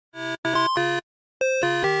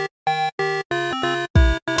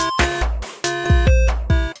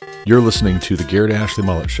You're listening to the Garrett Ashley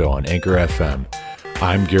Mullet Show on Anchor FM.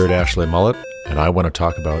 I'm Garrett Ashley Mullet, and I want to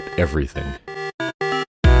talk about everything.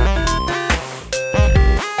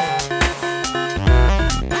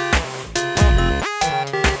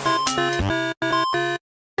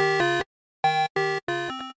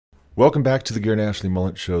 Welcome back to the Garrett Ashley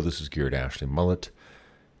Mullet Show. This is Garrett Ashley Mullet,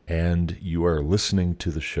 and you are listening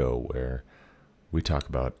to the show where we talk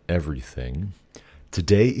about everything.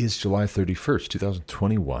 Today is July 31st,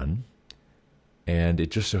 2021, and it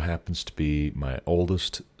just so happens to be my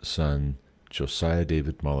oldest son, Josiah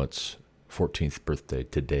David Mullet's 14th birthday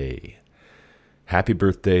today. Happy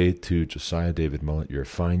birthday to Josiah David Mullet. You're a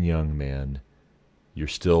fine young man. You're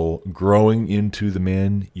still growing into the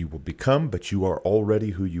man you will become, but you are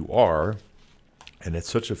already who you are, and it's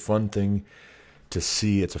such a fun thing to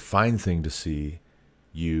see. It's a fine thing to see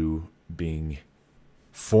you being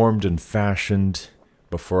formed and fashioned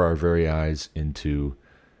before our very eyes into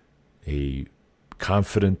a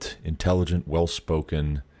confident, intelligent,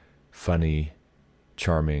 well-spoken, funny,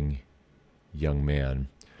 charming young man.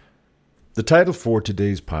 The title for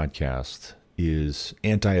today's podcast is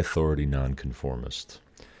Anti-Authority Non-Conformist.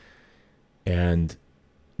 And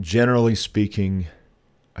generally speaking,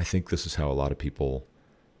 I think this is how a lot of people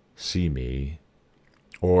see me,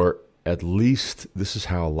 or at least this is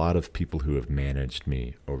how a lot of people who have managed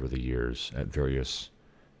me over the years at various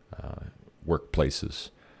workplaces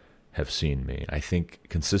have seen me. I think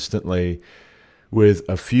consistently, with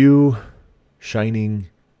a few shining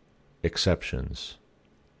exceptions,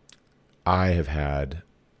 I have had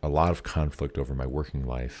a lot of conflict over my working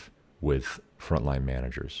life with frontline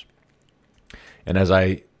managers. And as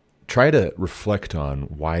I try to reflect on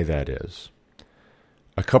why that is,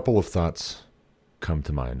 a couple of thoughts come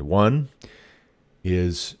to mind. One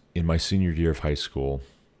is in my senior year of high school,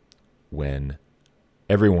 when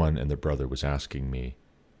everyone and their brother was asking me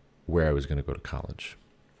where I was going to go to college.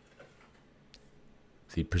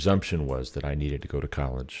 The presumption was that I needed to go to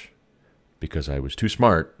college because I was too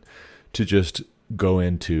smart to just go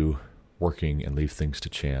into working and leave things to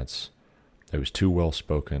chance. I was too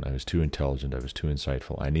well-spoken. I was too intelligent. I was too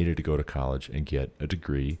insightful. I needed to go to college and get a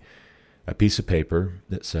degree, a piece of paper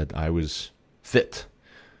that said I was fit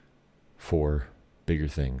for bigger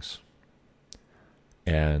things.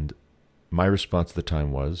 And my response at the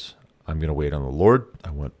time was, I'm going to wait on the Lord.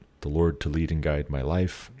 I want the Lord to lead and guide my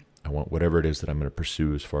life. I want whatever it is that I'm going to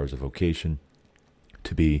pursue as far as a vocation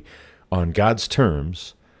to be on God's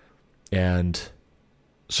terms. And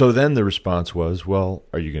so then the response was, well,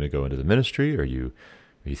 are you going to go into the ministry? Are you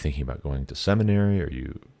thinking about going to seminary? Are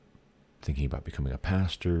you thinking about becoming a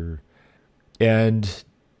pastor? And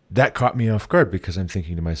that caught me off guard because I'm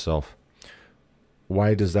thinking to myself,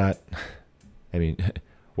 why does that,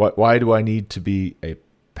 why do I need to be a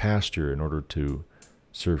pastor in order to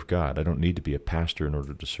serve God? I don't need to be a pastor in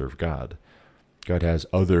order to serve God. God has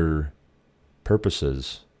other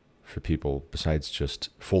purposes for people besides just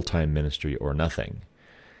full-time ministry or nothing.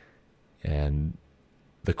 And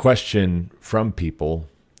the question from people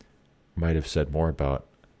might have said more about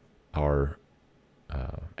our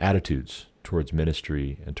attitudes towards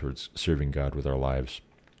ministry and towards serving God with our lives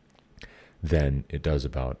than it does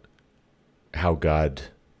about how God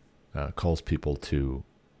calls people to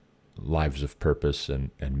lives of purpose and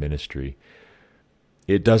ministry.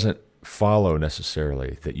 It doesn't follow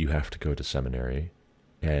necessarily that you have to go to seminary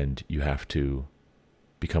and you have to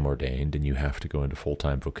become ordained and you have to go into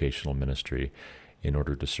full-time vocational ministry in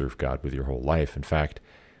order to serve God with your whole life. In fact,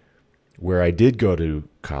 where I did go to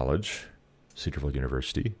college, Cedarville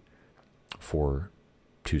University, for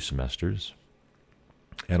 2 semesters,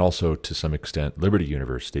 and also to some extent Liberty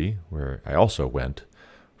University, where I also went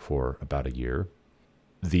for about a year,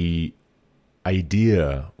 the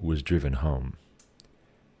idea was driven home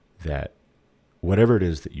that whatever it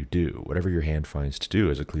is that you do, whatever your hand finds to do,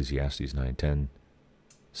 as Ecclesiastes 9:10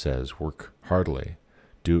 says, work heartily,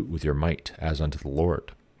 do it with your might as unto the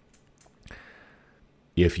Lord.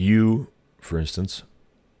 If you, for instance,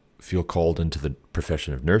 feel called into the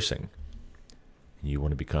profession of nursing, and you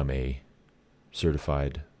want to become a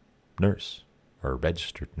certified nurse or a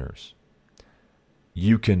registered nurse,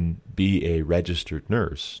 you can be a registered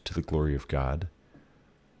nurse to the glory of God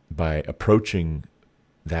by approaching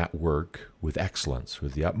that work with excellence,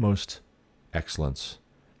 with the utmost excellence.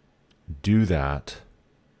 Do that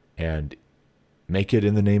and make it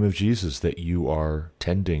in the name of Jesus that you are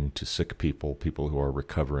tending to sick people, people who are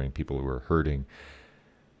recovering, people who are hurting.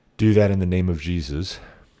 Do that in the name of Jesus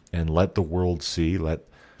and let the world see, let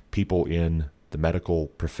people in the medical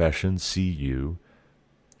profession see you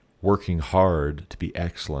working hard to be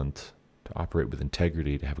excellent, to to operate with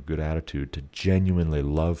integrity, to have a good attitude, to genuinely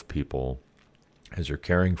love people as you're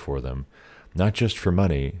caring for them, not just for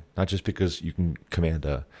money, not just because you can command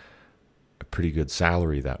a pretty good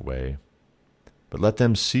salary that way, but let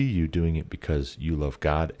them see you doing it because you love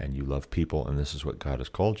God and you love people, and this is what God has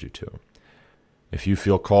called you to. If you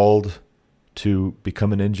feel called to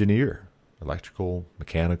become an engineer, electrical,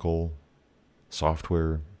 mechanical,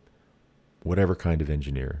 software, whatever kind of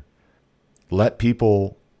engineer, let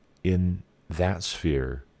people in that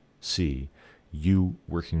sphere see you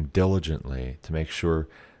working diligently to make sure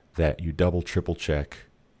that you double, triple check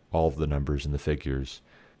all of the numbers and the figures.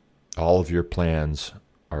 All of your plans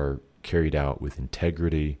are carried out with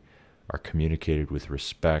integrity, are communicated with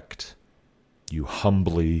respect. You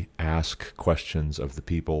humbly ask questions of the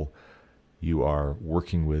people you are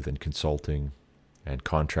working with and consulting and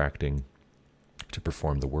contracting to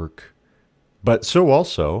perform the work. But so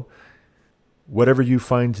also, whatever you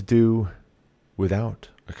find to do without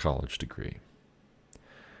a college degree.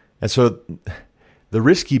 And so the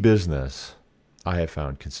risky business I have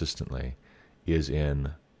found consistently is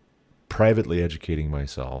in privately educating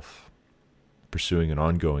myself, pursuing an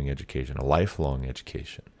ongoing education, a lifelong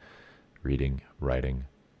education, reading, writing,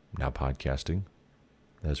 now podcasting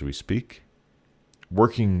as we speak,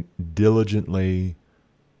 working diligently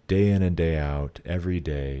day in and day out, every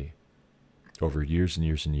day, over years and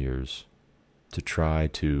years and years, to try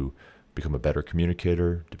to become a better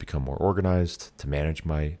communicator, to become more organized, to manage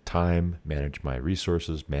my time, manage my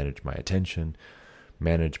resources, manage my attention,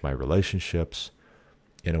 manage my relationships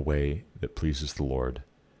in a way that pleases the Lord,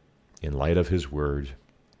 in light of His Word,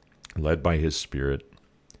 led by His Spirit.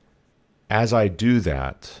 As I do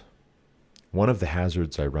that, one of the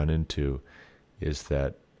hazards I run into is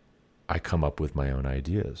that I come up with my own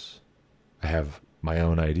ideas. I have my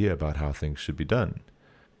own idea about how things should be done.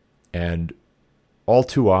 And all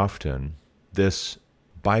too often, this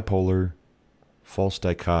bipolar, false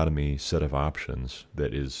dichotomy set of options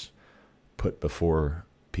that is put before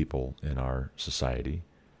people in our society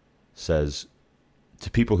says to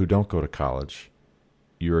people who don't go to college,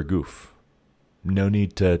 you're a goof. No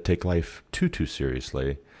need to take life too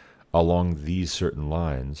seriously along these certain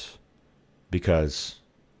lines, because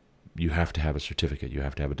you have to have a certificate, you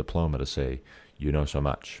have to have a diploma to say you know so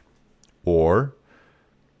much. Or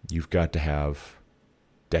you've got to have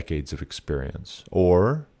decades of experience,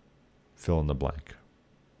 or fill in the blank.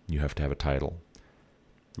 You have to have a title.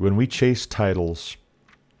 When we chase titles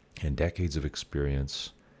and decades of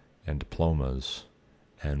experience and diplomas,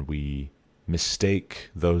 and we mistake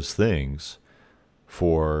those things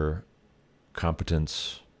for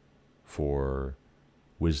competence, for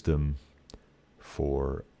wisdom,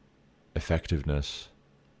 for effectiveness,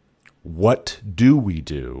 what do we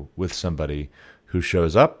do with somebody who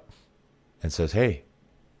shows up and says, hey,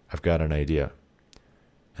 I've got an idea,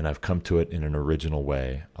 and I've come to it in an original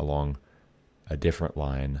way along a different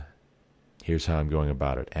line. Here's how I'm going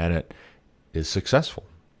about it. And it is successful.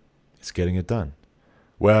 It's getting it done.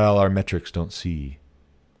 Well, our metrics don't see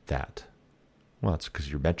that. Well, it's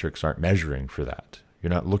because your metrics aren't measuring for that. You're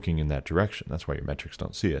not looking in that direction. That's why your metrics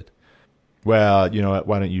don't see it. Well, you know what?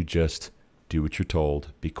 Why don't you just do what you're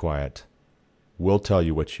told? Be quiet. We'll tell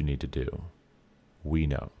you what you need to do. We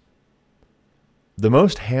know. The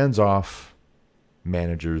most hands-off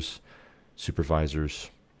managers,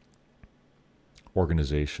 supervisors,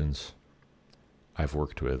 organizations I've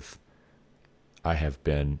worked with, I have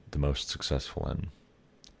been the most successful in.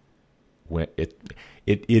 When it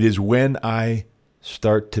is when I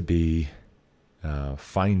start to be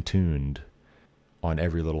fine-tuned on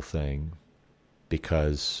every little thing,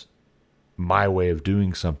 because my way of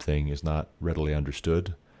doing something is not readily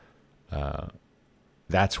understood.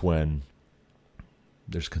 That's when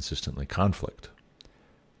there's consistently conflict.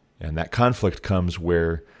 And that conflict comes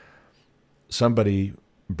where somebody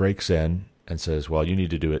breaks in and says, well, you need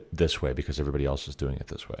to do it this way because everybody else is doing it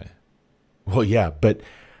this way. Well, yeah, but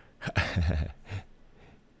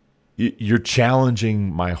you're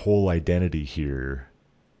challenging my whole identity here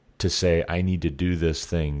to say I need to do this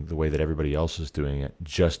thing the way that everybody else is doing it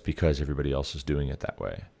just because everybody else is doing it that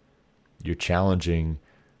way. You're challenging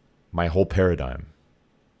my whole paradigm.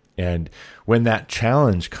 And when that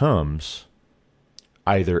challenge comes,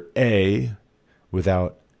 either A,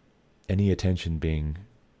 without any attention being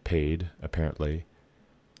paid, apparently,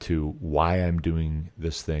 to why I'm doing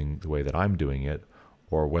this thing the way that I'm doing it,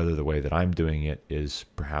 or whether the way that I'm doing it is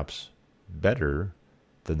perhaps better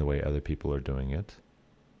than the way other people are doing it,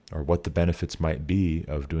 or what the benefits might be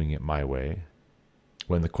of doing it my way,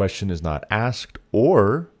 when the question is not asked,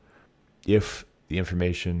 or if the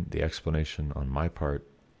information, the explanation on my part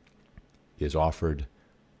is offered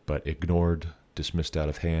but ignored, dismissed out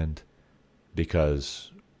of hand,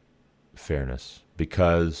 because fairness,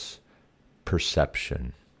 because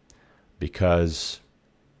perception, because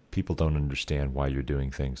people don't understand why you're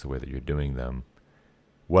doing things the way that you're doing them.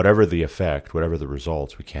 Whatever the effect, whatever the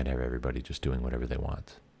results, we can't have everybody just doing whatever they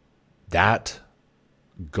want. That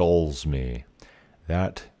gulls me.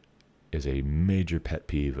 That is a major pet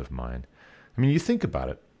peeve of mine. I mean, you think about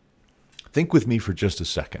it. Think with me for just a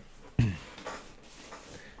second.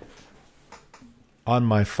 On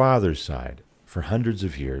my father's side, for hundreds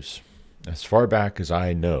of years, as far back as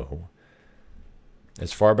I know,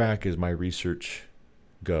 as far back as my research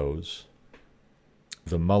goes,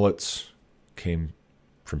 the mullets came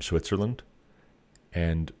from Switzerland,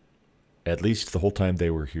 and at least the whole time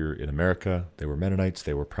they were here in America, they were Mennonites.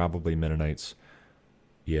 They were probably Mennonites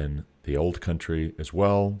in the old country as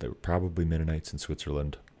well. They were probably Mennonites in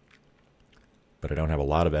Switzerland, but I don't have a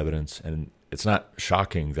lot of evidence, and it's not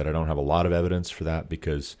shocking that I don't have a lot of evidence for that,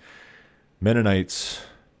 because Mennonites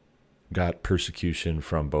got persecution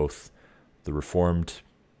from both the Reformed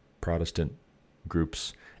Protestant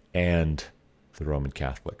groups and the Roman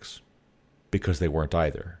Catholics, because they weren't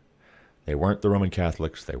either. They weren't the Roman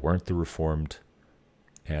Catholics, they weren't the Reformed,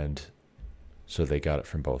 and so they got it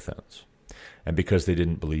from both ends. And because they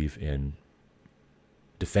didn't believe in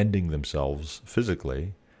defending themselves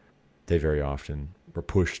physically, they very often were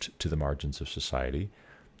pushed to the margins of society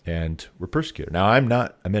and were persecuted. Now, I'm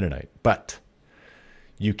not a Mennonite, but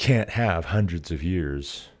you can't have hundreds of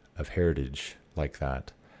years of heritage like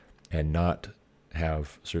that and not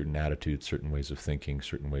have certain attitudes, certain ways of thinking,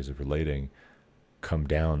 certain ways of relating come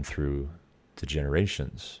down through the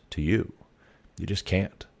generations to you. You just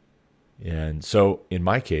can't. And so in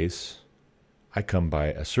my case, I come by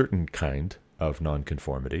a certain kind of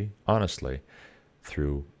nonconformity, honestly,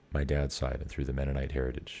 through my dad's side and through the Mennonite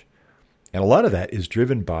heritage. And a lot of that is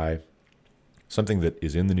driven by something that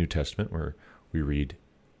is in the New Testament, where we read,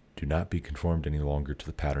 "Do not be conformed any longer to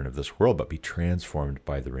the pattern of this world, but be transformed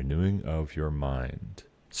by the renewing of your mind,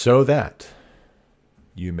 so that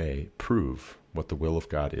you may prove what the will of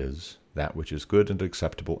God is, that which is good and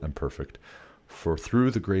acceptable and perfect. For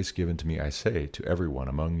through the grace given to me, I say to everyone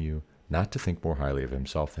among you, not to think more highly of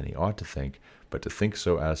himself than he ought to think, but to think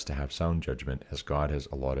so as to have sound judgment, as God has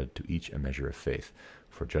allotted to each a measure of faith.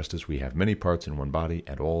 For just as we have many parts in one body,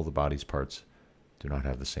 and all the body's parts do not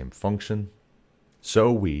have the same function,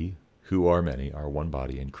 so we, who are many, are one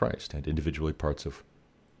body in Christ, and individually parts of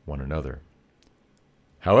one another.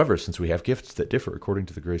 However, since we have gifts that differ according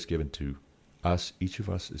to the grace given to us, each of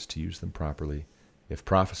us is to use them properly. If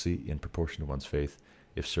prophecy, in proportion to one's faith;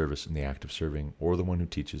 if service, in the act of serving; or the one who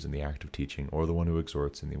teaches, in the act of teaching; or the one who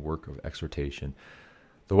exhorts, in the work of exhortation;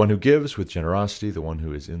 the one who gives with generosity; the one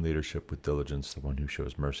who is in leadership with diligence; the one who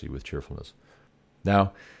shows mercy with cheerfulness."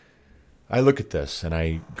 Now, I look at this and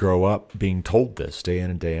I grow up being told this day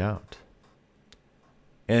in and day out.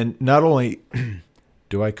 And not only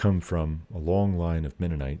do I come from a long line of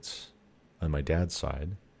Mennonites on my dad's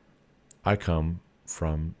side, I come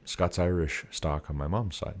from Scots-Irish stock on my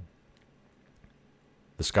mom's side.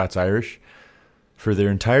 The Scots-Irish, for their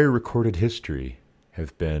entire recorded history,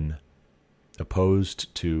 have been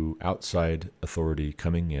opposed to outside authority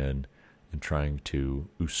coming in and trying to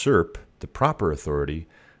usurp the proper authority,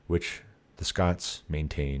 which the Scots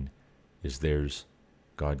maintain is theirs,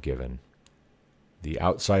 God-given. The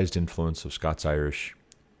outsized influence of Scots-Irish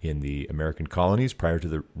in the American colonies prior to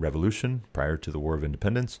the Revolution, prior to the War of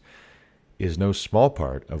Independence, is no small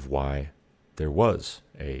part of why there was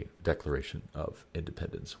a Declaration of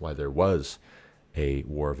Independence, why there was a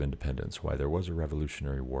War of Independence, why there was a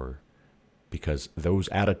Revolutionary War, because those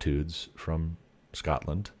attitudes from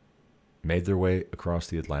Scotland made their way across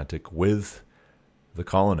the Atlantic with the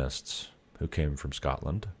colonists who came from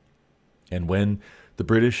Scotland. And when the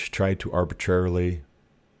British tried to arbitrarily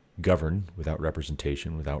govern without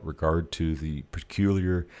representation, without regard to the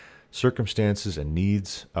peculiar circumstances and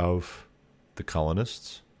needs of the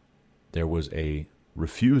colonists, there was a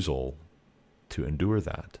refusal to endure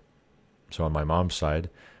that. So on my mom's side,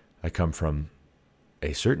 I come from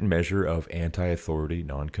a certain measure of anti-authority,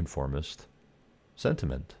 non-conformist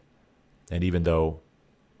sentiment. And even though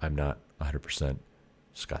I'm not 100%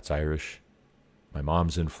 Scots-Irish, my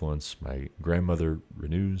mom's influence, my grandmother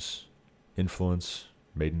Renew's influence,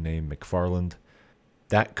 maiden name McFarland,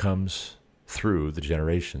 that comes through the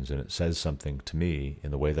generations, and it says something to me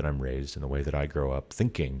in the way that I'm raised, in the way that I grow up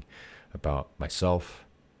thinking about myself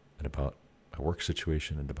and about my work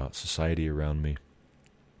situation and about society around me.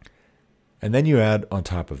 And then you add on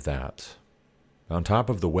top of that, on top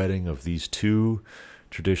of the wedding of these two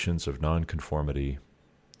traditions of nonconformity,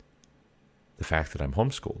 the fact that I'm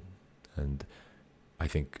homeschooled. And I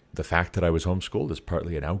think the fact that I was homeschooled is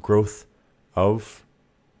partly an outgrowth of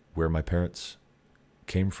where my parents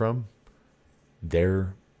came from,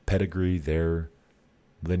 their pedigree, their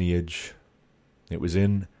lineage. It was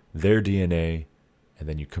in their DNA, and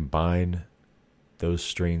then you combine those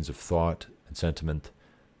strains of thought and sentiment,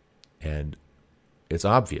 and it's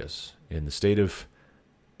obvious in the state of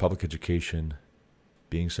public education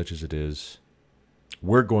being such as it is,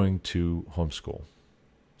 we're going to homeschool.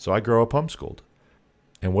 So I grow up homeschooled.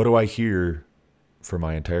 And what do I hear for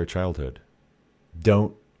my entire childhood?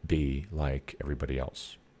 Don't be like everybody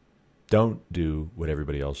else. Don't do what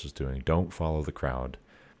everybody else is doing. Don't follow the crowd.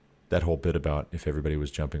 That whole bit about if everybody was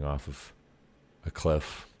jumping off of a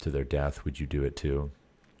cliff to their death, would you do it too?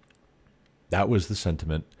 That was the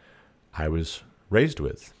sentiment I was raised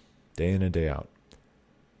with, day in and day out.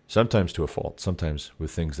 Sometimes to a fault, sometimes with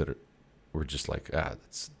things that were just like,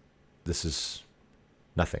 this is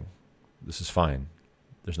nothing. This is fine.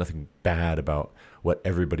 There's nothing bad about what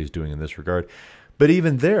everybody's doing in this regard. But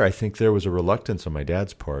even there, I think there was a reluctance on my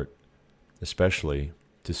dad's part, especially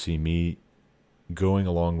to see me going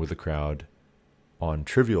along with the crowd on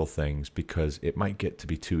trivial things, because it might get to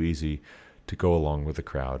be too easy to go along with the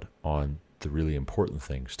crowd on the really important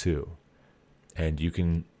things too. And you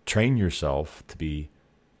can train yourself to be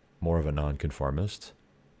more of a non-conformist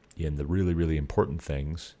in the really, really important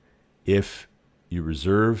things if you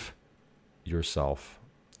reserve yourself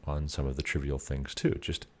on some of the trivial things too,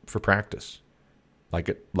 just for practice,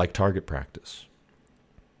 like target practice.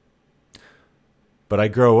 But I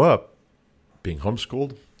grow up being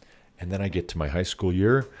homeschooled, and then I get to my high school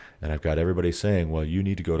year, and I've got everybody saying, well, you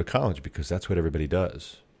need to go to college because that's what everybody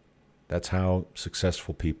does. That's how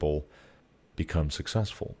successful people become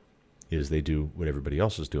successful, is they do what everybody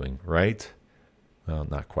else is doing, right? Well,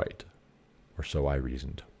 not quite, or so I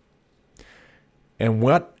reasoned. And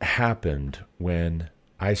what happened when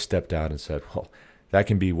I stepped out and said, well, that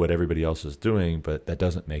can be what everybody else is doing, but that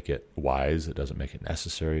doesn't make it wise, it doesn't make it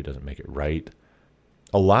necessary, it doesn't make it right.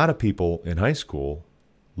 A lot of people in high school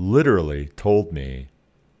literally told me,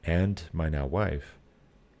 and my now wife,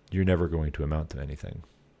 you're never going to amount to anything.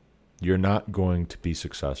 You're not going to be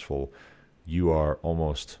successful. You are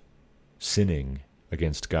almost sinning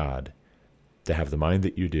against God to have the mind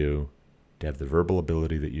that you do, to have the verbal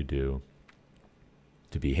ability that you do,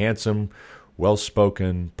 to be handsome,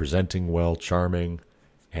 well-spoken, presenting well, charming,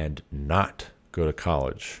 and not go to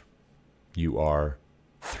college. You are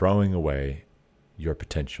throwing away your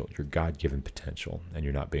potential, your God-given potential, and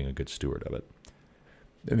you're not being a good steward of it.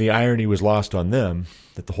 And the irony was lost on them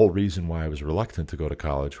that the whole reason why I was reluctant to go to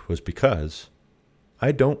college was because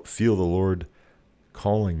I don't feel the Lord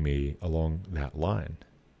calling me along that line.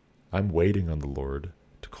 I'm waiting on the Lord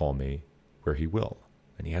to call me where He will,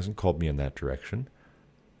 and He hasn't called me in that direction.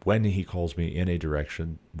 When He calls me in a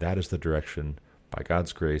direction, that is the direction, by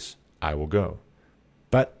God's grace, I will go.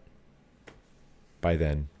 But by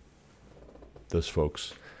then, those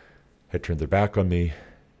folks had turned their back on me,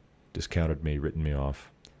 discounted me, written me off.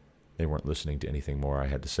 They weren't listening to anything more I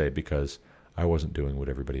had to say because I wasn't doing what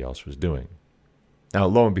everybody else was doing. Now,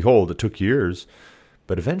 lo and behold, it took years,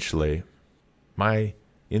 but eventually my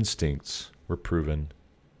instincts were proven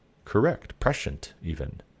correct, prescient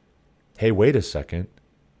even. Hey, wait a second.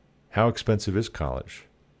 How expensive is college?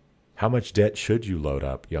 How much debt should you load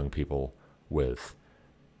up young people with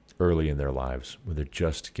early in their lives when they're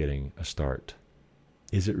just getting a start?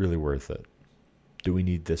 Is it really worth it? Do we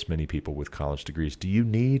need this many people with college degrees? Do you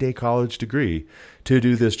need a college degree to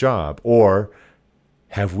do this job? Or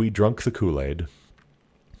have we drunk the Kool-Aid,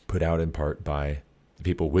 put out in part by the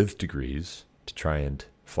people with degrees to try and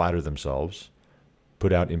flatter themselves,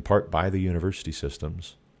 put out in part by the university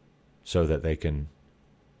systems so that they can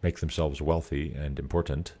make themselves wealthy and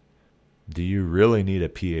important? Do you really need a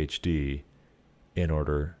PhD in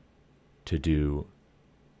order to do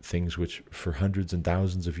things which for hundreds and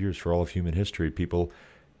thousands of years, for all of human history, people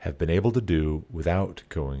have been able to do without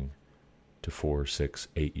going to 4, 6,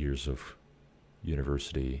 8 years of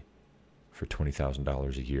university for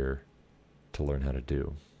 $20,000 a year to learn how to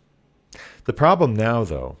do? The problem now,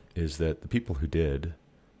 though, is that the people who did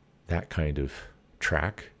that kind of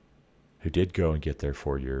track, who did go and get their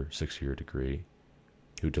 4-year, 6-year degree,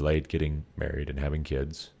 who delayed getting married and having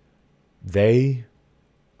kids, a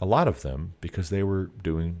lot of them, because they were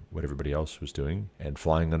doing what everybody else was doing and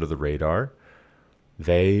flying under the radar,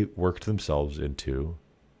 they worked themselves into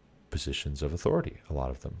positions of authority, a lot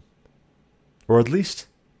of them. Or at least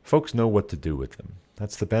folks know what to do with them.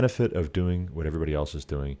 That's the benefit of doing what everybody else is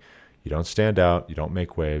doing. You don't stand out, you don't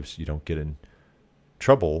make waves, you don't get in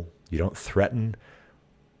trouble, you don't threaten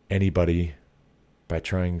anybody by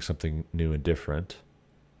trying something new and different.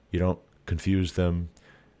 You don't confuse them.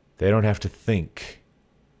 They don't have to think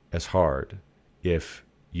as hard if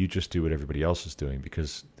you just do what everybody else is doing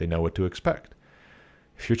because they know what to expect.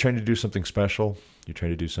 If you're trying to do something special, you're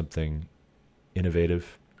trying to do something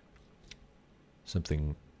innovative,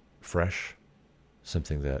 something fresh,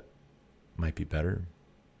 something that might be better,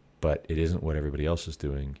 but it isn't what everybody else is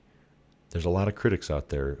doing, there's a lot of critics out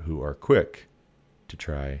there who are quick to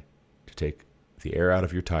try to take the air out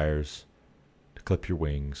of your tires, to clip your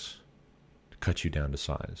wings, to cut you down to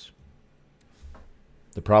size.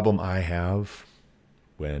 The problem I have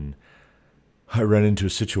when I run into a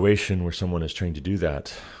situation where someone is trying to do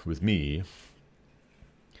that with me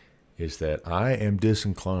is that I am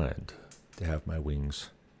disinclined to have my wings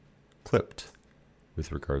clipped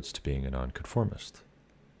with regards to being a nonconformist.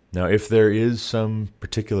 Now, if there is some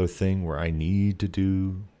particular thing where I need to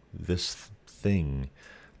do this thing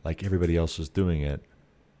like everybody else is doing it,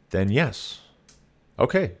 then yes.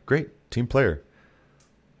 Okay, great, team player.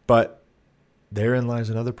 But therein lies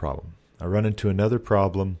another problem. I run into another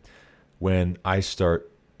problem when I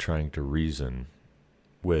start trying to reason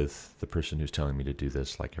with the person who's telling me to do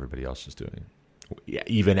this like everybody else is doing.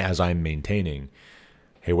 Even as I'm maintaining,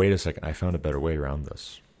 hey, wait a second, I found a better way around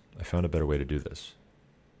this. I found a better way to do this.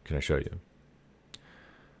 Can I show you?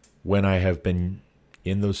 When I have been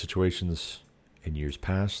in those situations in years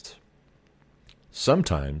past,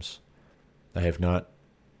 sometimes I have not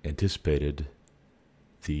anticipated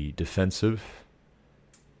the defensive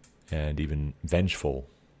and even vengeful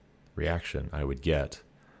reaction I would get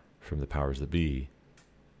from the powers that be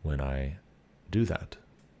when I do that,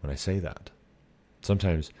 when I say that.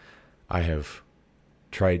 Sometimes I have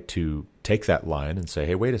tried to take that line and say,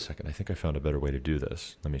 hey, wait a second, I think I found a better way to do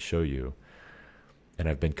this. Let me show you. And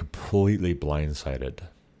I've been completely blindsided.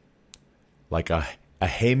 Like a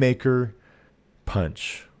haymaker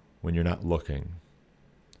punch when you're not looking.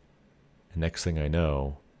 And next thing I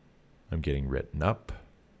know, I'm getting written up.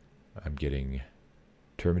 I'm getting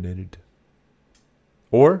terminated.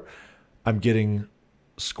 Or I'm getting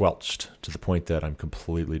squelched to the point that I'm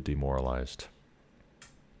completely demoralized.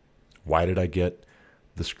 Why did I get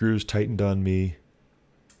the screws tightened on me?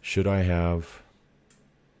 Should I have?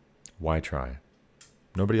 Why try?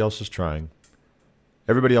 Nobody else is trying.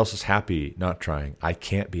 Everybody else is happy not trying. I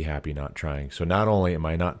can't be happy not trying. So not only am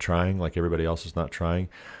I not trying like everybody else is not trying,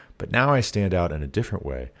 but now I stand out in a different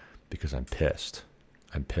way because I'm pissed.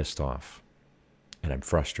 I'm pissed off. And I'm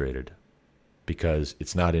frustrated because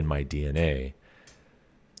it's not in my DNA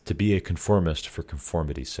to be a conformist for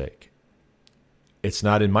conformity's sake. It's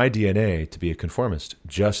not in my DNA to be a conformist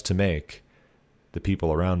just to make the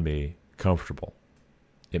people around me comfortable.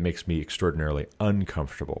 It makes me extraordinarily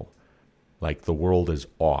uncomfortable, like the world is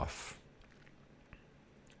off.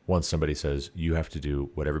 Once somebody says, you have to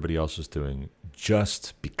do what everybody else is doing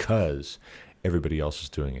just because everybody else is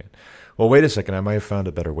doing it. Well, wait a second, I might have found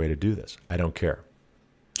a better way to do this. I don't care.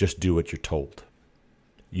 Just do what you're told.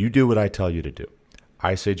 You do what I tell you to do.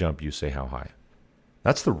 I say jump, you say how high.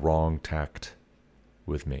 That's the wrong tact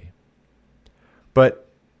with me. But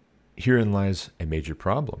herein lies a major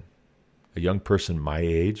problem. A young person my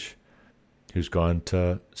age who's gone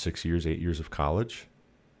to 6 years, 8 years of college,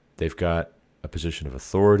 they've got a position of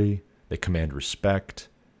authority, they command respect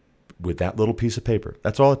with that little piece of paper.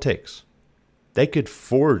 That's all it takes. They could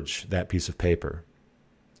forge that piece of paper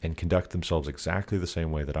and conduct themselves exactly the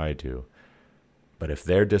same way that I do. But if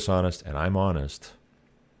they're dishonest and I'm honest,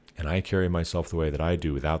 and I carry myself the way that I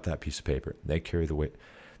do without that piece of paper, they carry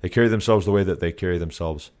themselves the way that they carry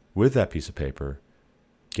themselves with that piece of paper,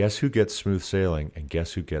 guess who gets smooth sailing and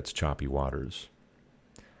guess who gets choppy waters?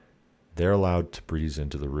 They're allowed to breeze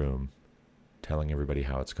into the room telling everybody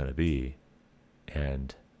how it's going to be,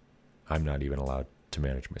 and I'm not even allowed to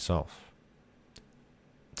manage myself.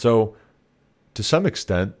 So, to some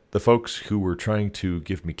extent, the folks who were trying to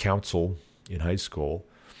give me counsel in high school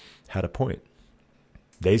had a point.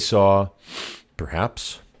 They saw,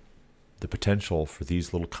 perhaps, the potential for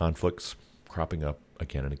these little conflicts cropping up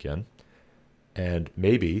again and again. And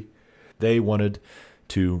maybe they wanted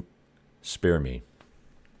to spare me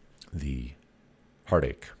the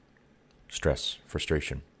heartache, stress,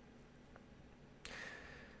 frustration.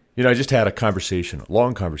 You know, I just had a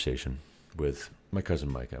long conversation with my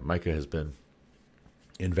cousin Micah. Micah has been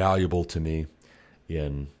invaluable to me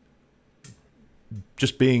in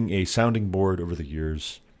just being a sounding board over the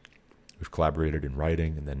years. We've collaborated in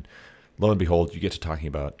writing, and then lo and behold, you get to talking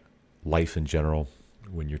about life in general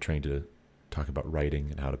when you're trying to talk about writing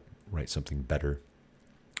and how to write something better.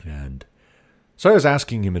 And so I was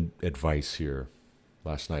asking him advice here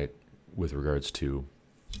last night with regards to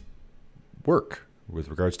work, with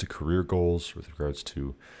regards to career goals, with regards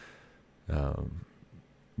to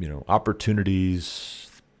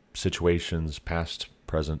opportunities, situations, past,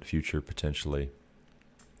 present, future, potentially,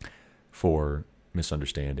 for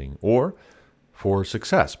misunderstanding or for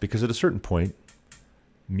success. Because at a certain point,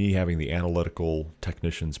 me having the analytical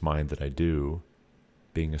technician's mind that I do,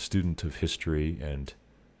 being a student of history and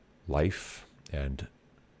life and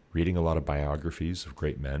reading a lot of biographies of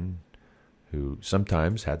great men who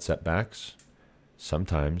sometimes had setbacks,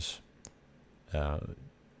 sometimes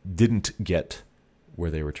didn't get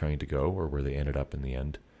where they were trying to go or where they ended up in the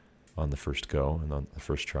end on the first go and on the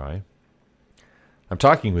first try. I'm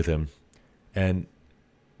talking with him, and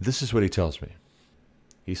this is what he tells me.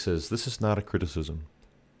 He says, this is not a criticism,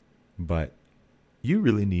 but you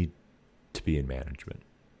really need to be in management.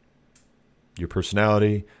 Your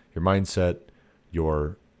personality, your mindset,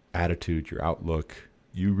 your attitude, your outlook,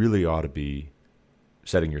 you really ought to be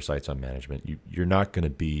setting your sights on management. You're not going to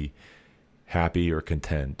be happy or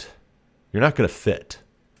content. You're not going to fit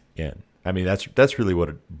in. I mean, that's really what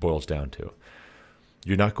it boils down to.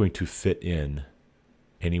 You're not going to fit in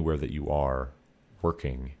anywhere that you are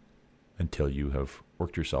working until you have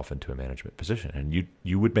worked yourself into a management position. And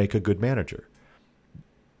you would make a good manager.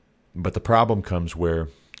 But the problem comes where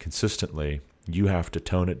consistently you have to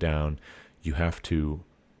tone it down. You have to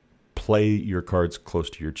play your cards close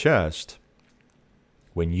to your chest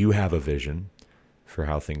when you have a vision for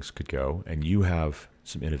how things could go and you have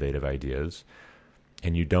some innovative ideas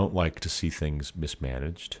and you don't like to see things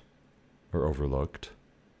mismanaged or overlooked.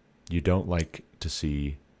 You don't like to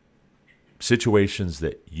see situations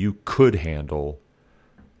that you could handled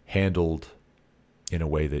in a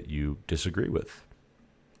way that you disagree with.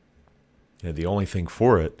 And the only thing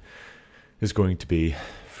for it is going to be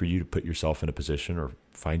for you to put yourself in a position or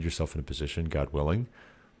find yourself in a position, God willing,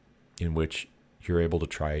 in which you're able to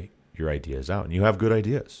try your ideas out. And you have good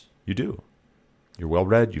ideas. You do. You're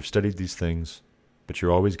well-read. You've studied these things. But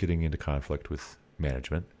you're always getting into conflict with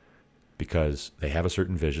management because they have a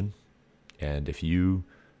certain vision. And if you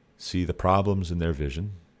see the problems in their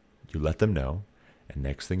vision, you let them know. And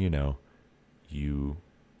next thing you know, you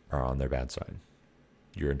are on their bad side.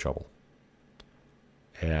 You're in trouble.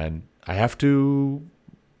 And I have to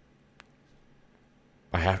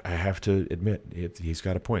admit, he's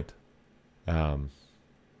got a point.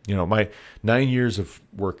 My 9 years of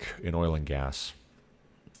work in oil and gas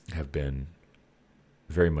have been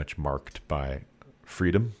very much marked by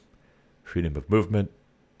freedom of movement,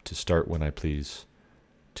 to start when I please,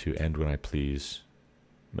 to end when I please.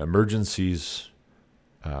 Emergencies,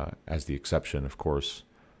 as the exception, of course,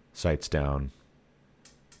 sights down,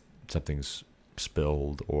 something's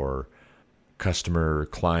spilled, or customer,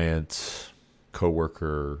 client,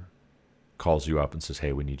 coworker calls you up and says,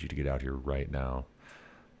 hey, we need you to get out here right now.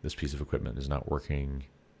 This piece of equipment is not working.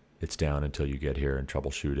 It's down until you get here and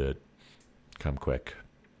troubleshoot it. Come quick.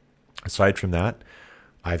 Aside from that,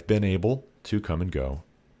 I've been able to come and go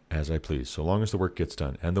as I please, so long as the work gets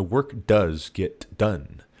done. And the work does get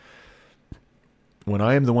done. When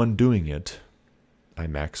I am the one doing it, I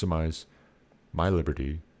maximize my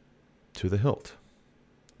liberty to the hilt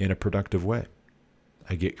in a productive way.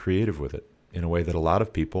 I get creative with it in a way that a lot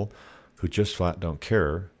of people who just flat don't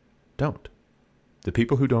care don't. The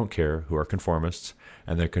people who don't care, who are conformists,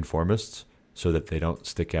 and they're conformists so that they don't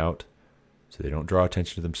stick out, so they don't draw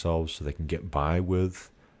attention to themselves, so they can get by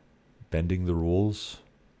with bending the rules.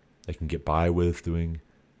 They can get by with doing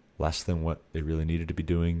less than what they really needed to be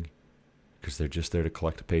doing because they're just there to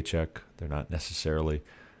collect a paycheck. They're not necessarily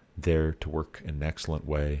there to work in an excellent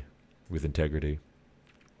way with integrity.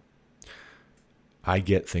 I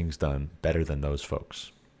get things done better than those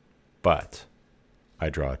folks, but I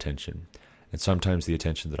draw attention. And sometimes the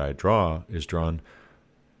attention that I draw is drawn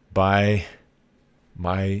by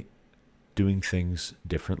my doing things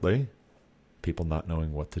differently, people not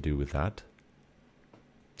knowing what to do with that.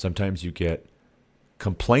 Sometimes you get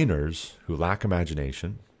complainers who lack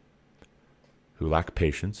imagination, who lack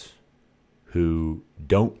patience, who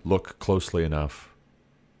don't look closely enough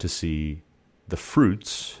to see the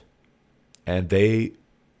fruits, and they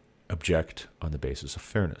object on the basis of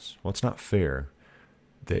fairness. Well, it's not fair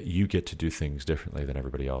that you get to do things differently than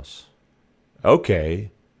everybody else.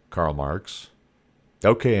 Okay, Karl Marx.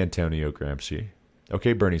 Okay, Antonio Gramsci.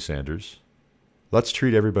 Okay, Bernie Sanders. Let's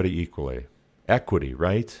treat everybody equally. Equity,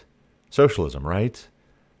 right? Socialism, right?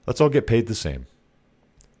 Let's all get paid the same.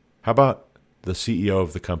 How about the CEO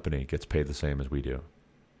of the company gets paid the same as we do?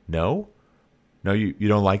 No? No, you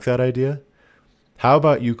don't like that idea? How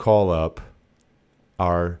about you call up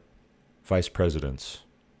our vice presidents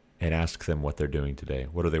and ask them what they're doing today?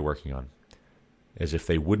 What are they working on? As if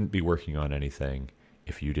they wouldn't be working on anything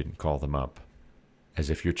if you didn't call them up, as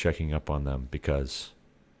if you're checking up on them because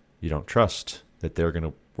you don't trust that they're going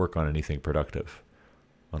to work on anything productive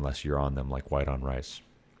unless you're on them like white on rice.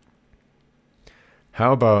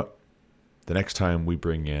 How about the next time we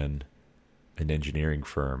bring in an engineering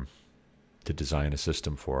firm to design a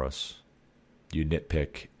system for us, you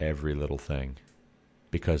nitpick every little thing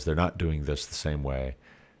because they're not doing this the same way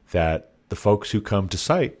that the folks who come to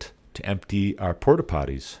site to empty our porta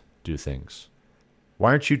potties do things.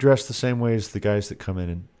 Why aren't you dressed the same way as the guys that come in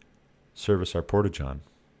and service our porta john?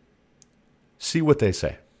 See what they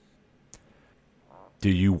say. Do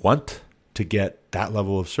you want to get that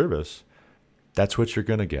level of service? That's what you're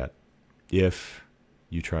going to get if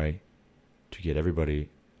you try to get everybody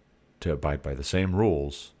to abide by the same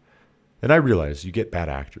rules. And I realize you get bad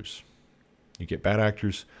actors. You get bad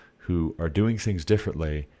actors who are doing things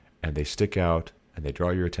differently, and they stick out and they draw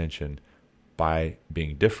your attention by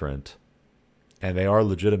being different, and they are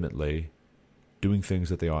legitimately doing things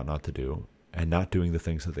that they ought not to do and not doing the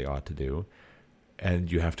things that they ought to do,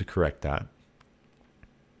 and you have to correct that.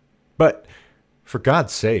 But for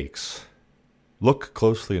God's sakes, look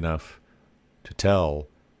closely enough to tell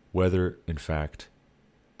whether, in fact,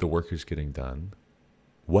 the work is getting done,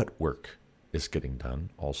 what work is getting done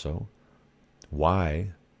also,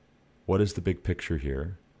 why, what is the big picture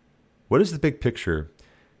here? What is the big picture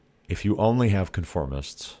if you only have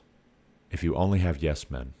conformists, if you only have yes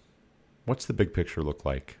men? What's the big picture look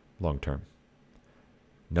like long term?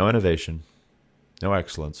 No innovation, no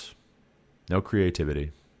excellence, no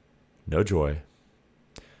creativity, no joy.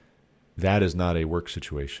 That is not a work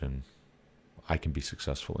situation I can be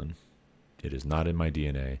successful in. It is not in my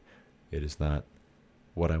DNA. It is not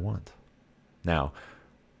what I want. Now,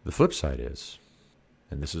 the flip side is,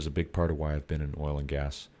 and this is a big part of why I've been in oil and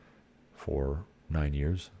gas for 9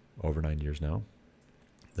 years, over 9 years now.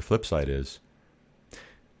 The flip side is,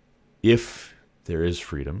 if there is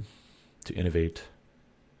freedom to innovate,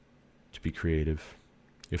 to be creative,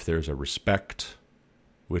 if there's a respect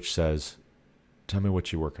which says, tell me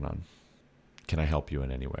what you're working on. Can I help you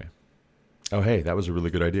in any way? Oh, hey, that was a really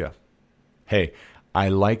good idea. Hey, I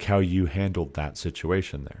like how you handled that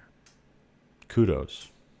situation there.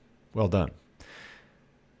 Kudos. Well done.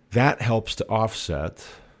 That helps to offset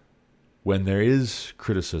when there is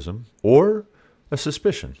criticism or a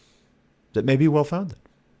suspicion that may be well-founded.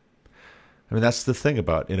 I mean, that's the thing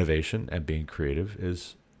about innovation and being creative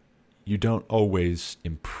is you don't always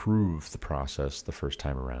improve the process the first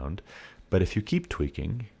time around, but if you keep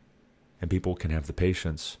tweaking and people can have the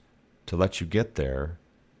patience to let you get there,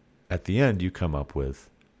 at the end you come up with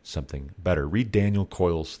something better. Read Daniel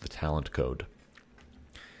Coyle's The Talent Code.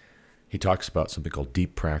 He talks about something called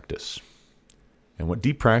deep practice. And what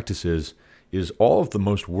deep practice is all of the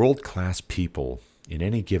most world-class people in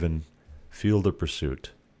any given field of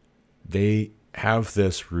pursuit, they have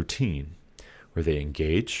this routine where they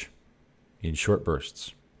engage in short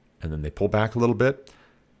bursts, and then they pull back a little bit,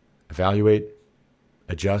 evaluate,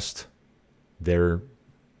 adjust their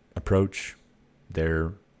approach,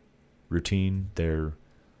 their routine, their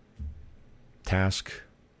task,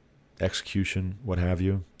 execution, what have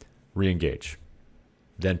you, re-engage.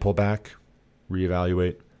 Then pull back,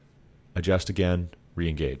 reevaluate, adjust again,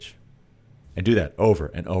 re-engage. And do that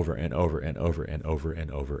over and over and over and over and over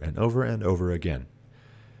and over and over and over again.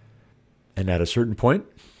 And at a certain point,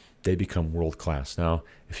 they become world class. Now,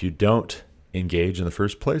 if you don't engage in the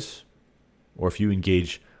first place, or if you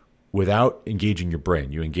engage without engaging your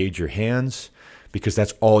brain, you engage your hands because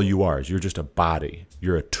that's all you are. You're just a body.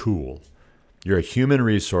 You're a tool. You're a human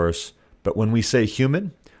resource. But when we say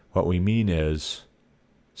human, what we mean is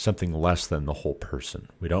something less than the whole person.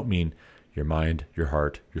 We don't mean your mind, your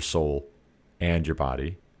heart, your soul, and your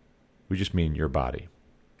body. We just mean your body.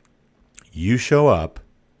 You show up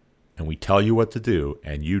and we tell you what to do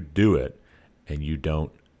and you do it and you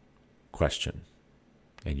don't question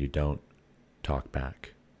and you don't talk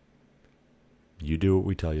back. You do what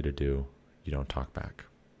we tell you to do. You don't talk back.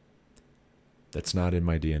 That's not in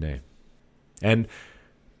my DNA. And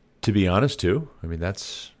to be honest too, I mean,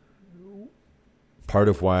 that's part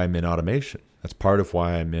of why I'm in automation. That's part of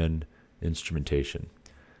why I'm in instrumentation,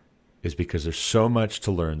 is because there's so much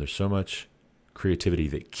to learn. There's so much creativity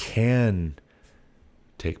that can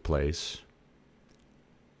take place.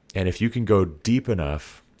 And if you can go deep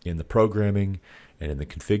enough in the programming and in the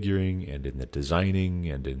configuring and in the designing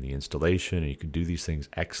and in the installation, and you can do these things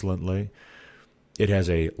excellently, it has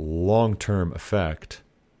a long-term effect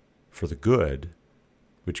for the good,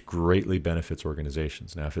 which greatly benefits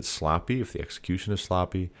organizations. Now, if it's sloppy, if the execution is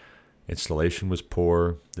sloppy, installation was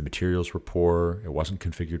poor, the materials were poor, it wasn't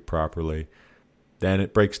configured properly, then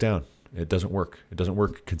it breaks down It doesn't work. It doesn't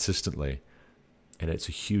work consistently, and it's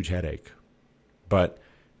a huge headache. But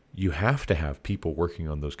you have to have people working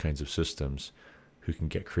on those kinds of systems who can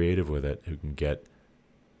get creative with it, who can get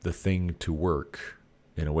the thing to work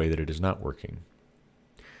in a way that it is not working.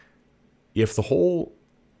 If the whole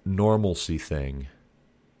normalcy thing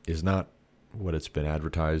is not what it's been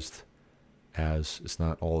advertised as, it's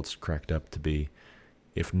not all it's cracked up to be,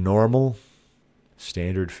 if normal,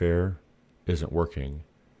 standard fare isn't working,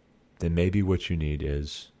 then maybe what you need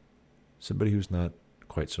is somebody who's not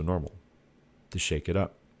quite so normal to shake it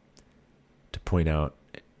up, to point out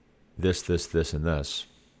this, and this.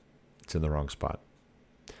 It's in the wrong spot.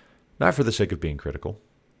 Not for the sake of being critical,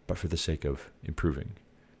 but for the sake of improving.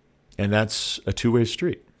 And that's a two-way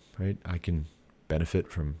street, right? I can benefit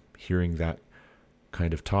from hearing that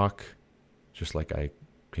kind of talk, just like I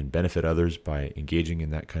can benefit others by engaging in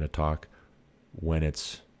that kind of talk when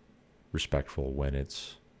it's respectful, when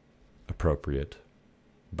it's appropriate.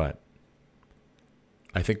 But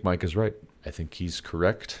I think Mike is right. I think he's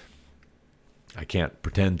correct. I can't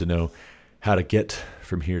pretend to know how to get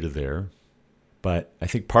from here to there, but I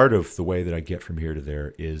think part of the way that I get from here to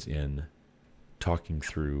there is in talking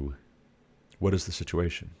through what is the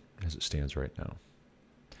situation as it stands right now.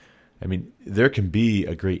 I mean, there can be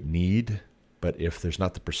a great need, but if there's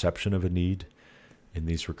not the perception of a need in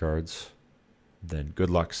these regards, then good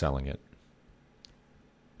luck selling it.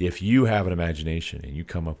 If you have an imagination and you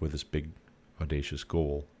come up with this big, audacious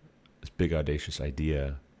goal, this big, audacious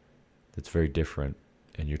idea that's very different,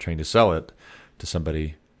 and you're trying to sell it to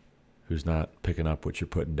somebody who's not picking up what you're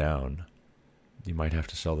putting down, you might have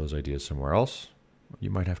to sell those ideas somewhere else. You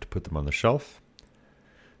might have to put them on the shelf.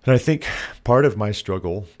 And I think part of my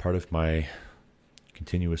struggle, part of my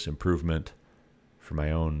continuous improvement for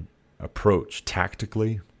my own approach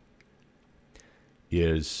tactically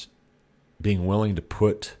is being willing to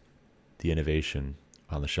put the innovation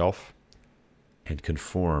on the shelf and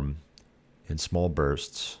conform in small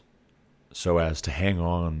bursts so as to hang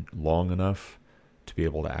on long enough to be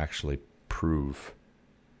able to actually prove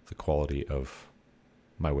the quality of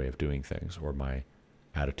my way of doing things or my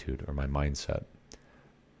attitude or my mindset.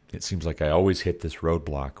 It seems like I always hit this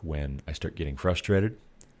roadblock when I start getting frustrated,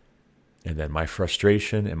 and then my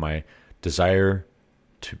frustration and my desire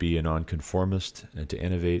to be a non-conformist and to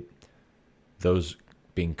innovate, those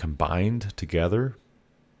being combined together,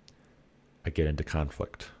 I get into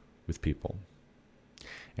conflict with people.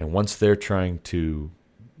 And once they're trying to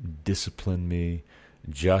discipline me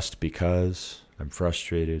just because I'm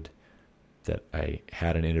frustrated that I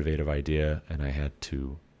had an innovative idea and I had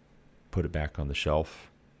to put it back on the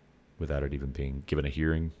shelf without it even being given a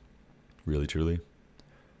hearing, really, truly,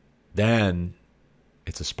 then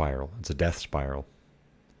it's a spiral. It's a death spiral.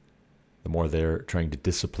 The more they're trying to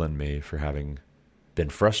discipline me for having been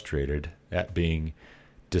frustrated at being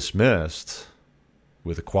dismissed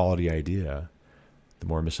with a quality idea, the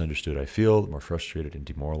more misunderstood I feel, the more frustrated and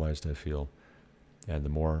demoralized I feel, and the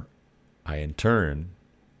more I, in turn,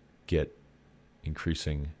 get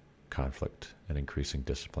increasing conflict and increasing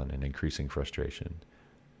discipline and increasing frustration.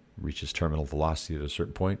 Reaches terminal velocity at a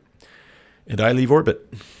certain point, and I leave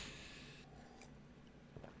orbit.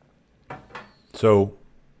 So,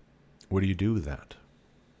 what do you do with that,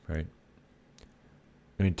 right?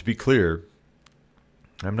 I mean, to be clear,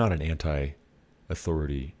 I'm not an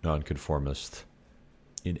anti-authority, nonconformist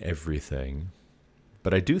in everything,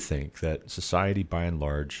 but I do think that society by and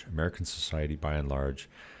large, American society by and large,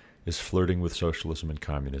 is flirting with socialism and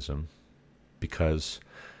communism because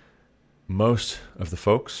most of the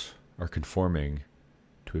folks are conforming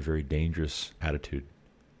to a very dangerous attitude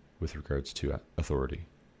with regards to authority.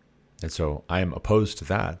 And so I am opposed to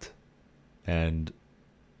that, and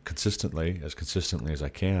consistently as I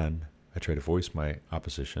can, I try to voice my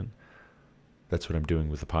opposition. That's what I'm doing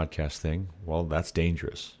with the podcast thing. Well, that's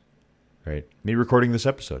dangerous, right? Me recording this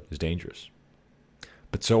episode is dangerous.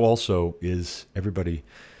 But so also is everybody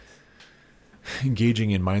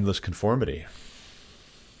engaging in mindless conformity.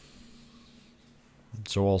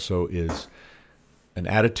 So also is an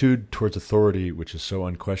attitude towards authority which is so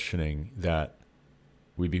unquestioning that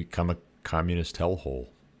we become a communist hellhole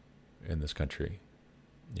in this country.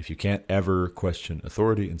 If you can't ever question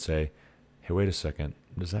authority and say, hey, wait a second,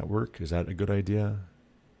 does that work? Is that a good idea?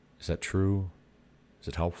 Is that true? Is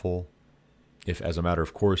it helpful? If, as a matter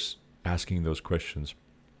of course, asking those questions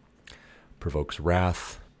provokes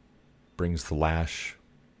wrath, brings the lash,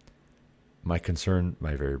 my concern,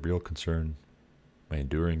 my very real concern, my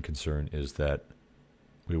enduring concern is that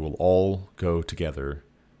we will all go together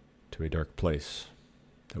to a dark place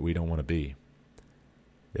that we don't want to be.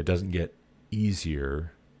 It doesn't get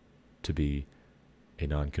easier to be a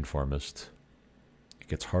nonconformist. It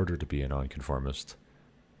gets harder to be a nonconformist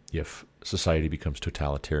if society becomes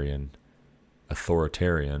totalitarian,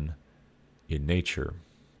 authoritarian in nature.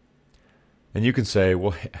 And you can say,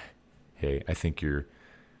 well, hey, I think you're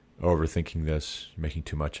overthinking this, you're making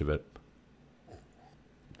too much of it.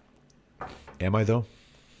 Am I, though?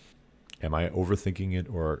 Am I overthinking it,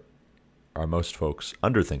 or are most folks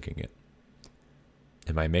underthinking it?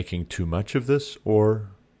 Am I making too much of this, or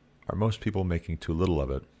are most people making too little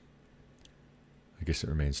of it? I guess it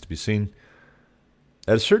remains to be seen.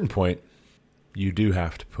 At a certain point, you do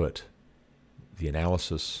have to put the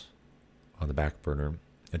analysis on the back burner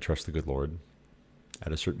and trust the good Lord.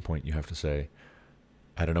 At a certain point, you have to say,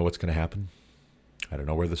 I don't know what's going to happen. I don't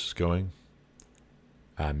know where this is going.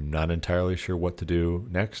 I'm not entirely sure what to do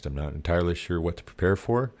next. I'm not entirely sure what to prepare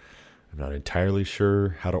for. I'm not entirely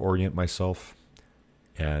sure how to orient myself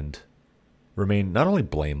and remain not only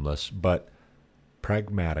blameless, but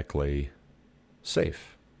pragmatically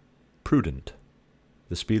safe, prudent.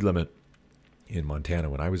 The speed limit in Montana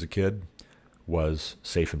when I was a kid was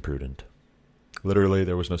safe and prudent. Literally,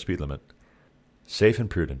 there was no speed limit. Safe and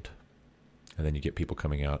prudent. And then you get people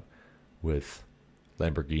coming out with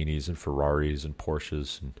Lamborghinis and Ferraris and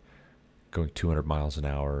Porsches and going 200 miles an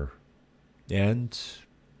hour. And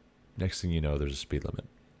next thing you know, there's a speed limit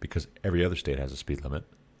because every other state has a speed limit.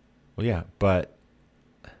 Well, yeah, but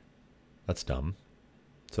that's dumb.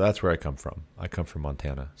 So that's where I come from. I come from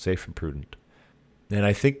Montana, safe and prudent. And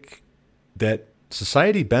I think that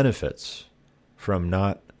society benefits from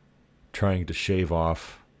not trying to shave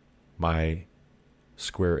off my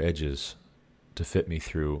square edges to fit me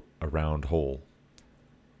through a round hole.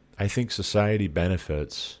 I think society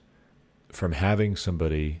benefits from having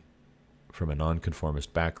somebody from a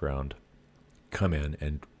nonconformist background come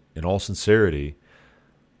in all sincerity,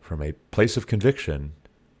 from a place of conviction,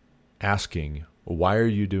 asking, why are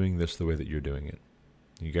you doing this the way that you're doing it?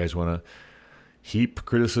 You guys want to heap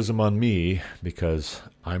criticism on me because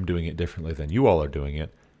I'm doing it differently than you all are doing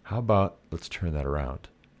it. How about let's turn that around?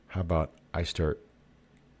 How about I start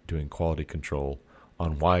doing quality control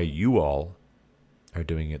on why you all are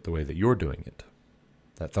doing it the way that you're doing it?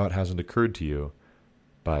 That thought hasn't occurred to you,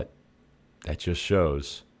 but that just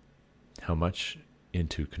shows how much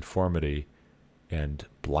into conformity and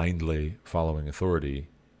blindly following authority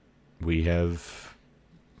we have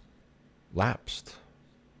lapsed.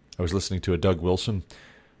 I was listening to a Doug Wilson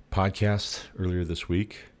podcast earlier this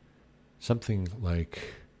week, something like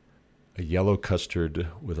a yellow custard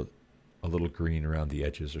with a little green around the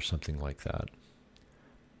edges or something like that.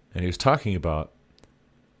 And he was talking about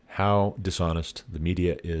how dishonest the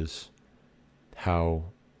media is, how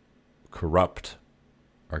corrupt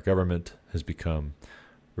our government has become.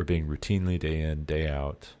 We're being routinely, day in, day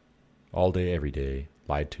out, all day, every day,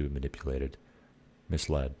 lied to, manipulated,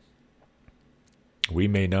 misled. We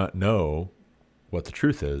may not know what the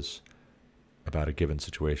truth is about a given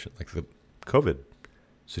situation, like the COVID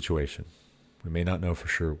situation. We may not know for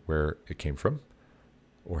sure where it came from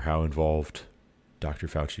or how involved Dr.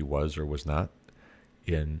 Fauci was or was not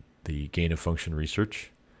in the gain of function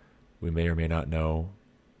research. We may or may not know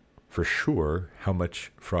for sure how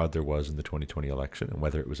much fraud there was in the 2020 election and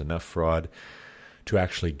whether it was enough fraud to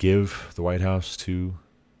actually give the White House to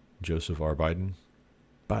Joseph R. Biden.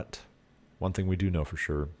 But one thing we do know for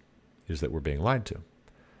sure is that we're being lied to.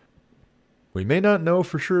 We may not know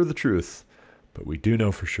for sure the truth, but we do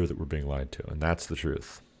know for sure that we're being lied to, and that's the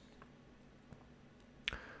truth.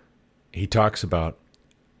 He talks about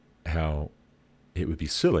how it would be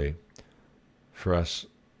silly for us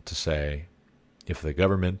to say, if the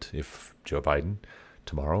government, if Joe Biden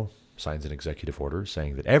tomorrow signs an executive order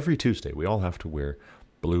saying that every Tuesday we all have to wear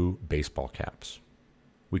blue baseball caps,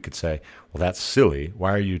 we could say, well, that's silly.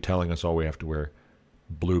 Why are you telling us all we have to wear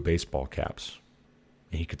blue baseball caps?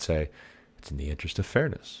 And he could say, it's in the interest of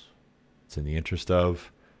fairness. It's in the interest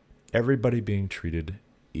of everybody being treated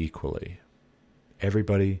equally.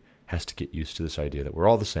 Everybody has to get used to this idea that we're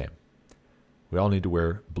all the same. We all need to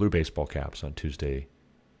wear blue baseball caps on Tuesday,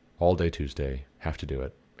 all day Tuesday. Have to do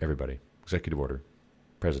it. Everybody. Executive order.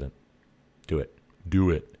 President. Do it. Do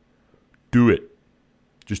it. Do it.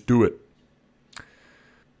 Just do it.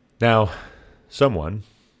 Now, someone,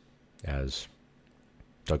 as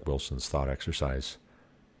Doug Wilson's thought exercise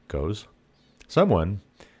goes, someone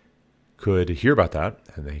could hear about that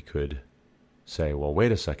and they could say, well,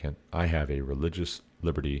 wait a second, I have a religious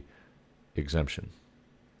liberty exemption.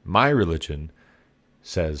 My religion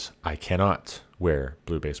says I cannot wear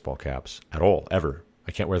blue baseball caps at all, ever.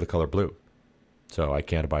 I can't wear the color blue, so I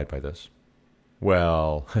can't abide by this.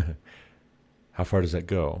 Well, how far does that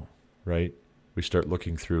go, right? we start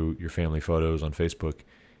looking through your family photos on Facebook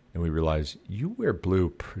and we realize you wear blue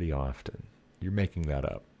pretty often. You're making that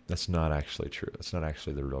up. That's not actually true. That's not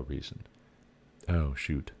actually the real reason. Oh,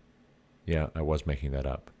 shoot. Yeah, I was making that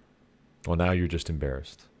up. Well, now you're just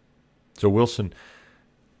embarrassed. So Wilson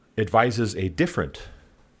advises a different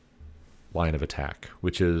line of attack,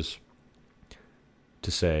 which is to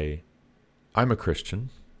say, I'm a Christian,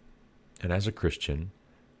 and as a Christian,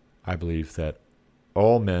 I believe that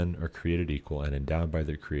all men are created equal and endowed by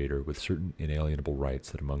their Creator with certain inalienable rights,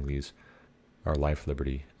 that among these are life,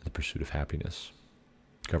 liberty, and the pursuit of happiness.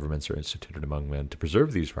 Governments are instituted among men to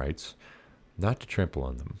preserve these rights, not to trample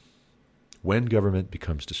on them. When government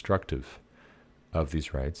becomes destructive of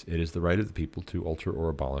these rights, it is the right of the people to alter or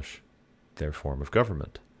abolish their form of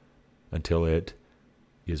government until it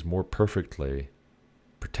is more perfectly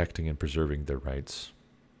protecting and preserving their rights,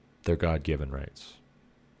 their God-given rights.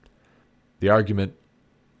 The argument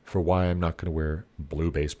for why I'm not going to wear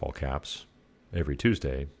blue baseball caps every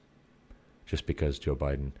Tuesday, just because Joe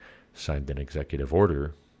Biden signed an executive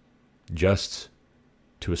order, just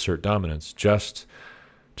to assert dominance, just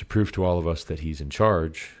to prove to all of us that he's in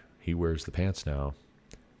charge. He wears the pants now.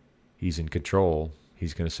 He's in control.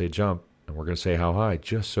 He's going to say jump, and we're going to say how high,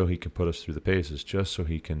 just so he can put us through the paces, just so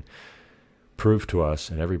he can prove to us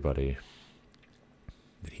and everybody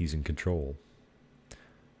that he's in control.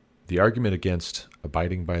 The argument against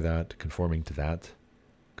abiding by that, conforming to that,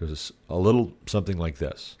 goes a little something like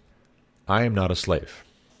this. I am not a slave.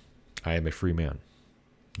 I am a free man.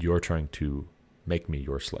 You are trying to make me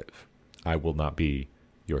your slave. I will not be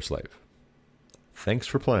your slave. Thanks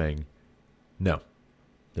for playing. No.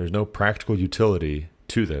 There's no practical utility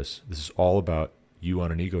to this. This is all about you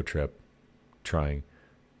on an ego trip trying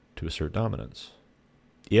to assert dominance.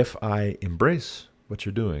 If I embrace what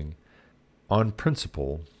you're doing, on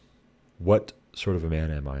principle, what sort of a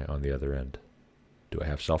man am I on the other end? Do I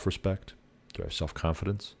have self-respect? Do I have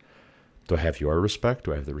self-confidence? Do I have your respect?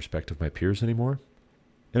 Do I have the respect of my peers anymore?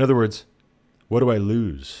 In other words, what do I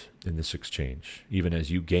lose in this exchange, even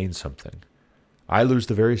as you gain something? I lose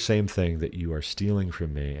the very same thing that you are stealing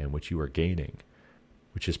from me and which you are gaining,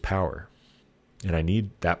 which is power. And I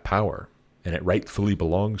need that power, and it rightfully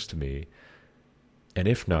belongs to me. And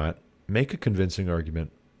if not, make a convincing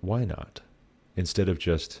argument, why not? Instead of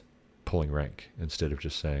just pulling rank, instead of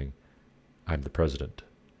just saying, I'm the president.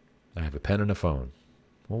 I have a pen and a phone.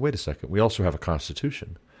 Well, wait a second. We also have a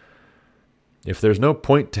constitution. If there's no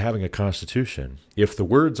point to having a constitution, if the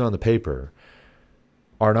words on the paper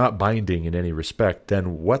are not binding in any respect,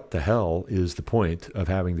 then what the hell is the point of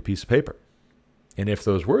having the piece of paper? And if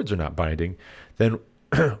those words are not binding, then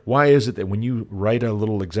why is it that when you write a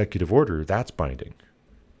little executive order, that's binding?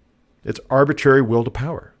 It's arbitrary will to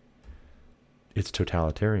power. It's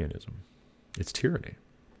totalitarianism. It's tyranny.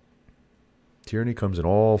 Tyranny comes in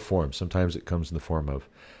all forms. Sometimes it comes in the form of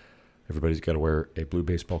everybody's got to wear a blue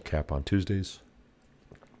baseball cap on Tuesdays.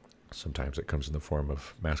 Sometimes it comes in the form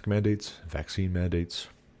of mask mandates, vaccine mandates.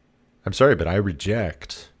 I'm sorry, but I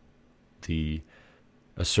reject the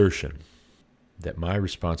assertion that my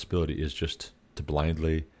responsibility is just to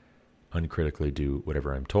blindly, uncritically do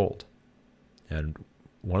whatever I'm told. And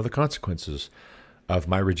one of the consequences of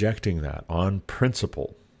my rejecting that on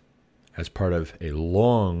principle as part of a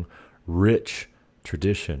long, rich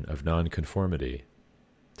tradition of nonconformity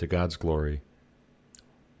to God's glory,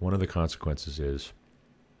 one of the consequences is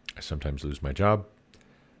I sometimes lose my job.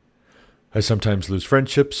 I sometimes lose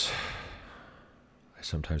friendships. I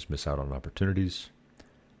sometimes miss out on opportunities.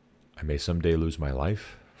 I may someday lose my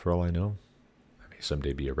life, for all I know. I may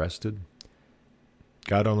someday be arrested.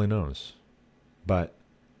 God only knows. But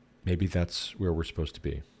maybe that's where we're supposed to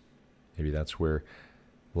be. Maybe that's where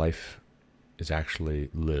life is actually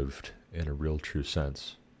lived in a real true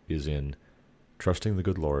sense, is in trusting the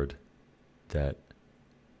good Lord that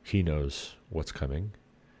he knows what's coming.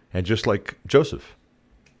 And just like Joseph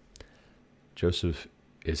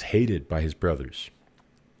is hated by his brothers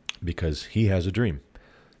because he has a dream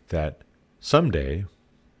that someday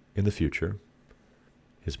in the future,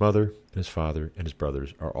 his mother and his father and his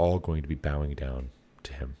brothers are all going to be bowing down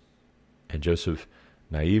to him. And Joseph,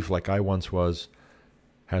 naive like I once was,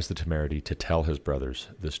 has the temerity to tell his brothers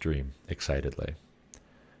this dream excitedly.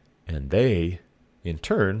 And they, in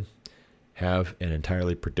turn, have an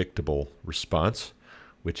entirely predictable response,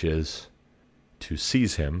 which is to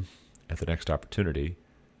seize him at the next opportunity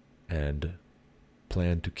and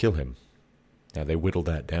plan to kill him. Now, they whittle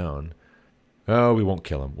that down. Oh, we won't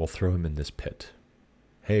kill him. We'll throw him in this pit.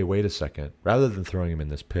 Hey, wait a second. Rather than throwing him in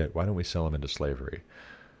this pit, why don't we sell him into slavery?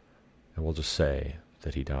 And we'll just say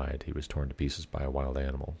that he died. He was torn to pieces by a wild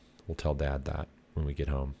animal. We'll tell Dad that when we get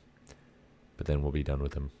home. but then we'll be done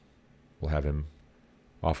with him. We'll have him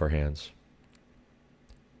off our hands.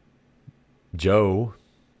 Joseph,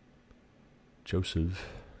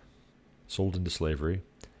 sold into slavery,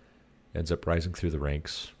 ends up rising through the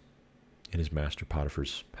ranks in his master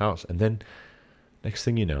Potiphar's house. And then, next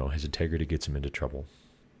thing you know, his integrity gets him into trouble.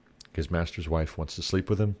 His master's wife wants to sleep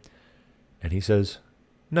with him, and he says,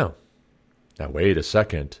 no. Now, wait a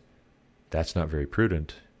second. That's not very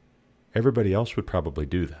prudent. Everybody else would probably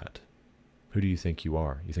do that. Who do you think you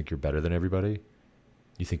are? You think you're better than everybody?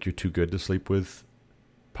 You think you're too good to sleep with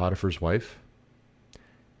Potiphar's wife?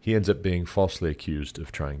 He ends up being falsely accused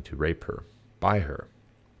of trying to rape her by her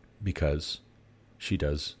because she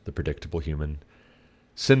does the predictable human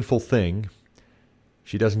sinful thing.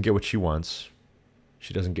 She doesn't get what she wants.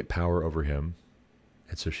 She doesn't get power over him,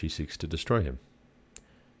 and so she seeks to destroy him.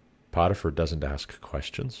 Potiphar doesn't ask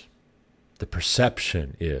questions. The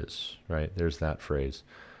perception is, right? There's that phrase,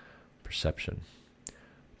 perception.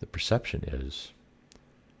 The perception is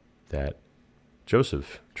that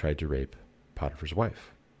Joseph tried to rape Potiphar's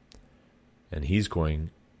wife. And he's going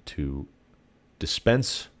to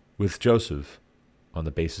dispense with Joseph on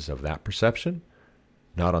the basis of that perception,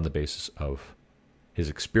 not on the basis of his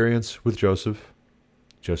experience with Joseph,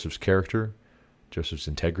 Joseph's character, Joseph's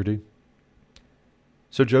integrity.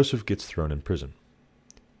 So Joseph gets thrown in prison.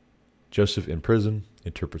 Joseph in prison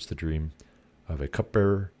interprets the dream of a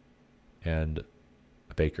cupbearer and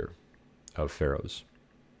a baker of Pharaoh's.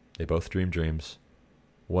 They both dream dreams.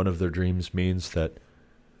 One of their dreams means that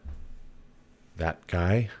that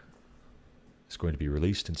guy is going to be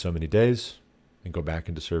released in so many days and go back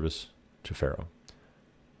into service to Pharaoh.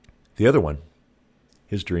 The other one,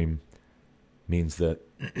 his dream, means that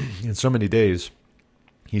in so many days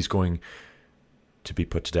he's going to be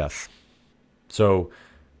put to death. So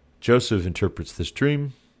Joseph interprets this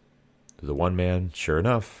dream. The one man, sure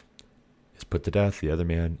enough, is put to death. The other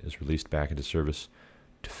man is released back into service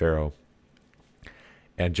to Pharaoh.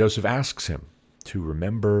 And Joseph asks him to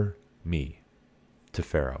remember me to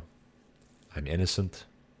Pharaoh. I'm innocent.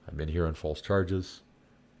 I've been here on false charges.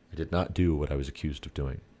 I did not do what I was accused of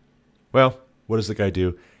doing. Well, what does the guy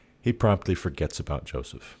do? He promptly forgets about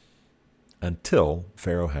Joseph until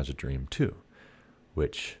Pharaoh has a dream too,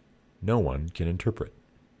 which no one can interpret.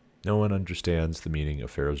 No one understands the meaning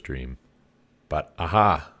of Pharaoh's dream. But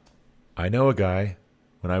aha, I know a guy.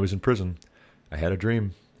 When I was in prison, I had a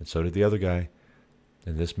dream, and so did the other guy.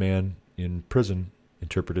 And this man in prison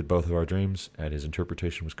interpreted both of our dreams, and his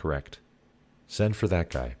interpretation was correct. Send for that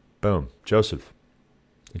guy. Boom. Joseph,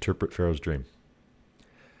 interpret Pharaoh's dream.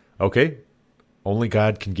 Okay, only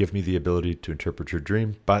God can give me the ability to interpret your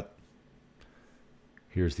dream, but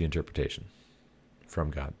here's the interpretation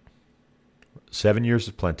from God. 7 years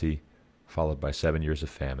of plenty, followed by 7 years of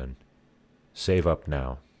famine. Save up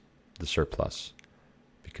now, the surplus,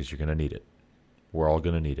 because you're going to need it. We're all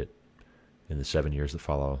going to need it in the 7 years that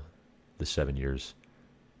follow the 7 years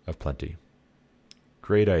of plenty.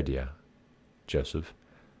 Great idea, Joseph.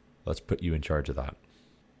 Let's put you in charge of that.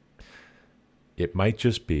 It might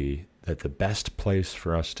just be that the best place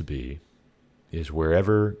for us to be is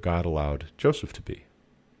wherever God allowed Joseph to be.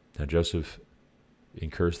 Now, Joseph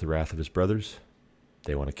incurs the wrath of his brothers.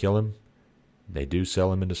 They want to kill him. They do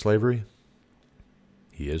sell him into slavery.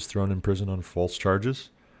 He is thrown in prison on false charges,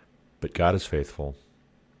 but God is faithful.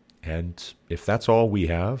 And if that's all we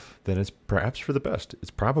have, then it's perhaps for the best.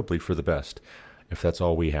 It's probably for the best if that's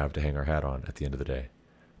all we have to hang our hat on at the end of the day.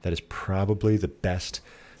 That is probably the best,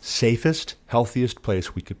 safest, healthiest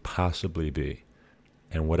place we could possibly be.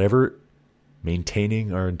 And whatever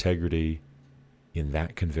maintaining our integrity in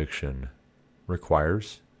that conviction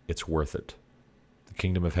requires, it's worth it. The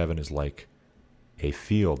kingdom of heaven is like a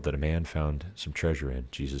field that a man found some treasure in,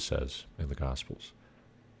 Jesus says in the Gospels.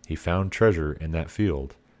 He found treasure in that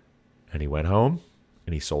field, and he went home,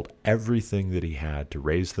 and he sold everything that he had to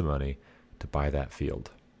raise the money to buy that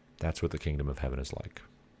field. That's what the kingdom of heaven is like.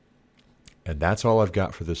 And that's all I've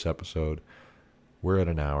got for this episode. We're at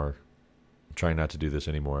an hour. I'm trying not to do this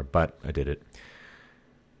anymore, but I did it.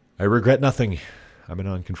 I regret nothing. I'm a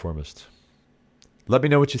non-conformist. Let me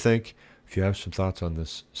know what you think. If you have some thoughts on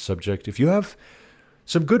this subject, if you have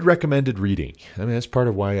some good recommended reading. I mean, that's part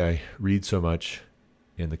of why I read so much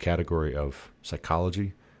in the category of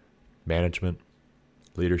psychology, management,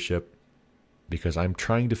 leadership, because I'm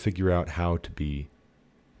trying to figure out how to be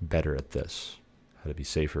better at this, how to be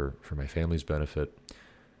safer for my family's benefit,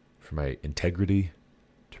 for my integrity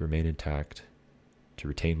to remain intact, to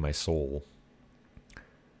retain my soul.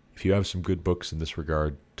 If you have some good books in this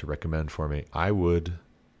regard to recommend for me, I would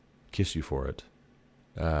kiss you for it.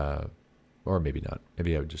 Or maybe not.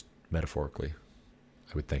 Maybe I would just metaphorically.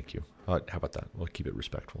 I would thank you. How about that? We'll keep it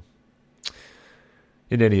respectful.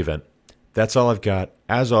 In any event, that's all I've got.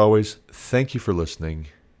 As always, thank you for listening.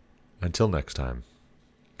 Until next time,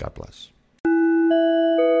 God bless.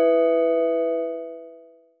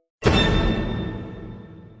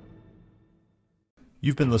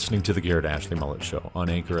 You've been listening to The Garrett Ashley Mullet Show on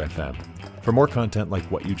Anchor FM. For more content like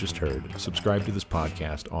what you just heard, subscribe to this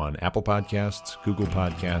podcast on Apple Podcasts, Google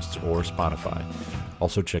Podcasts, or Spotify.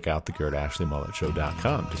 Also check out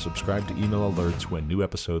thegarrettashleymulletshow.com to subscribe to email alerts when new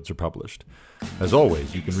episodes are published. As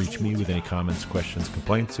always, you can reach me with any comments, questions,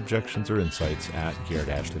 complaints, objections, or insights at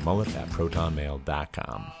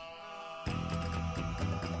garrettashleyMullet@protonmail.com.